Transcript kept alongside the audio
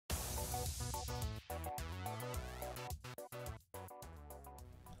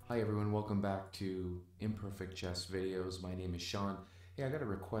Hi everyone, welcome back to Imperfect Chess videos. My name is Sean. Hey, I got a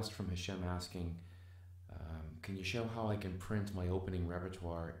request from Hashem asking, can you show how I can print my opening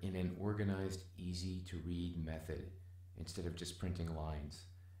repertoire in an organized, easy to read method instead of just printing lines?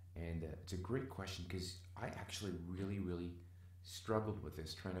 And it's a great question because I actually really struggled with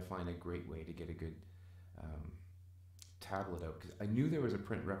this, trying to find a great way to get a good um, tablet out, because I knew there was a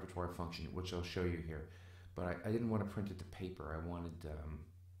print repertoire function, which I'll show you here, but I didn't want to print it to paper. I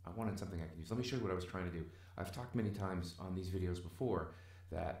wanted something I could use. Let me show you what I was trying to do. I've talked many times on these videos before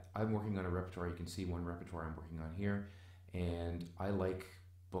that I'm working on a repertoire. You can see one repertoire I'm working on here, and I like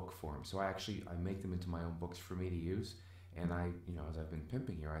book form. So I make them into my own books for me to use, and as I've been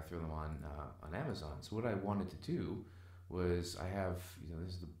pimping here, I throw them on Amazon. So what I wanted to do was I have,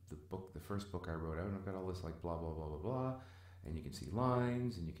 this is the first book I wrote out, and I've got all this like blah blah blah blah blah, and you can see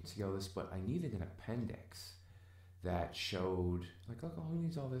lines and you can see all this, but I needed an appendix that showed like, look, who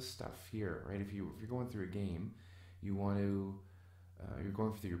needs all this stuff here, right? If you're going through a game, you want to you're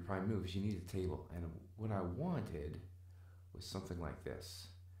going through your prime moves, you need a table. And what I wanted was something like this.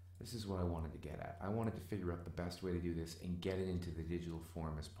 This is what I wanted to get at. I wanted to figure out the best way to do this and get it into the digital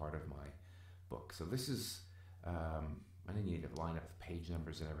form as part of my book. So this is I didn't need to line up page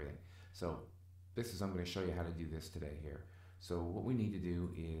numbers and everything. So I'm going to show you how to do this today here. So what we need to do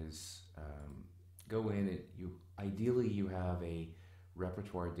is go in and ideally you have a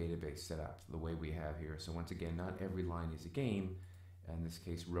repertoire database set up the way we have here. So once again, not every line is a game. In this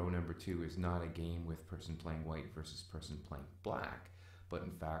case, row number 2 is not a game with person playing white versus person playing black, but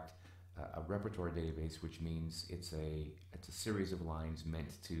in fact a repertoire database, which means it's a series of lines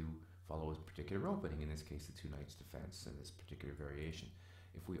meant to follow a particular opening. In this case, the two knights defense in this particular variation.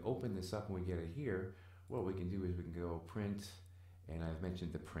 If we open this up and we get it here, what we can do is we can go print. And I've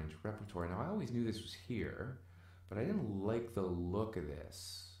mentioned the print repertoire. Now I always knew this was here, but I didn't like the look of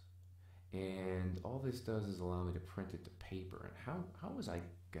this. And all this does is allow me to print it to paper. And how was I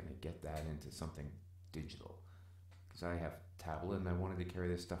going to get that into something digital? Because I have a tablet and I wanted to carry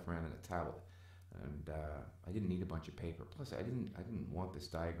this stuff around in a tablet. And I didn't need a bunch of paper. Plus I didn't want this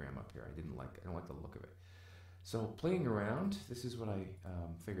diagram up here. I don't like the look of it. So playing around, this is what I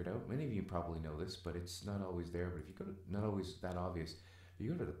figured out. Many of you probably know this, but it's not always there. But if you go to, not always that obvious, if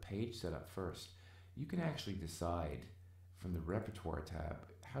you go to the page setup first, you can actually decide from the repertoire tab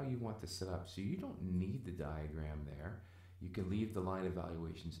how you want this set up. So you don't need the diagram there. You can leave the line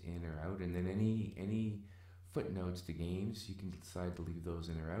evaluations in or out, and then any footnotes to games, you can decide to leave those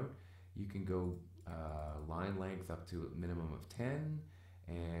in or out. You can go line length up to a minimum of 10.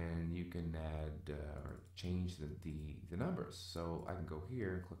 And you can add or change the numbers. So I can go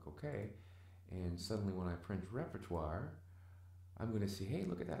here and click OK, and suddenly when I print repertoire, I'm going to see, hey,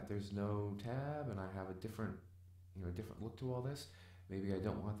 look at that, there's no tab, and I have a different look to all this. Maybe I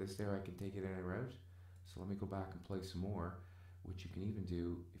don't want this there, I can take it in or out. So let me go back and play some more. What you can even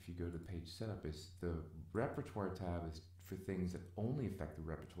do if you go to the page setup is the repertoire tab is for things that only affect the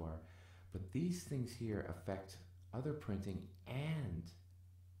repertoire, but these things here affect other printing and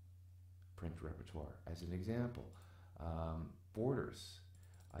print repertoire. As an example, borders.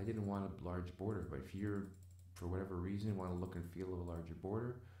 I didn't want a large border, but if you're, for whatever reason, want to look and feel of a larger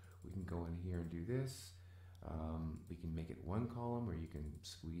border, we can go in here and do this. We can make it one column, or you can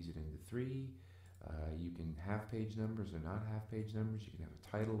squeeze it into 3. You can have page numbers or not have page numbers. You can have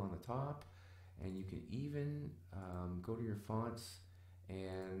a title on the top, and you can even go to your fonts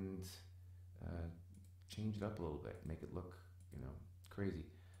and change it up a little bit, make it look, crazy.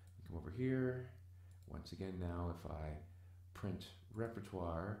 Come over here. Once again, now if I print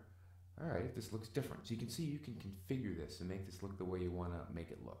repertoire, all right, this looks different. So you can see you can configure this and make this look the way you want to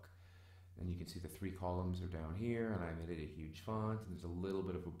make it look. And you can see the 3 columns are down here, and I made it a huge font, and there's a little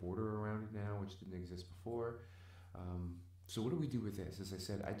bit of a border around it now, which didn't exist before. So what do we do with this? As I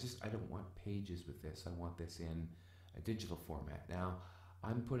said, I don't want pages with this. I want this in a digital format. Now,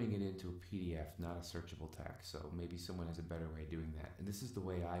 I'm putting it into a PDF, not a searchable text, so maybe someone has a better way of doing that. And this is the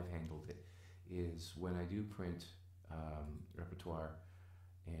way I've handled it, is when I do print repertoire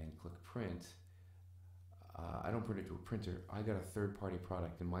and click print, I don't print it to a printer. I got a third-party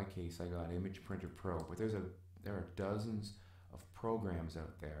product. In my case, I got Image Printer Pro, but there are dozens of programs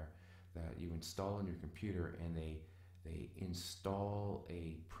out there that you install on your computer, and they install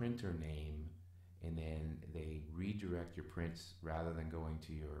a printer name, and then they redirect your prints rather than going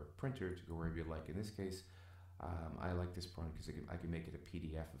to your printer to go wherever you like. In this case, I like this program because I can make it a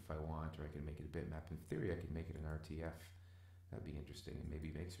PDF if I want, or I can make it a bitmap. In theory, I can make it an RTF. That'd be interesting, and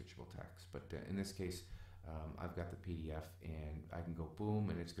maybe make searchable text. But in this case, I've got the PDF, and I can go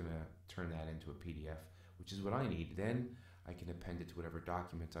boom, and it's going to turn that into a PDF, which is what I need. Then I can append it to whatever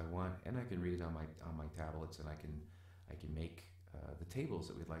document I want, and I can read it on my tablets, and I can make the tables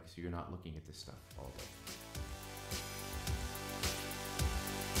that we'd like, so you're not looking at this stuff all day.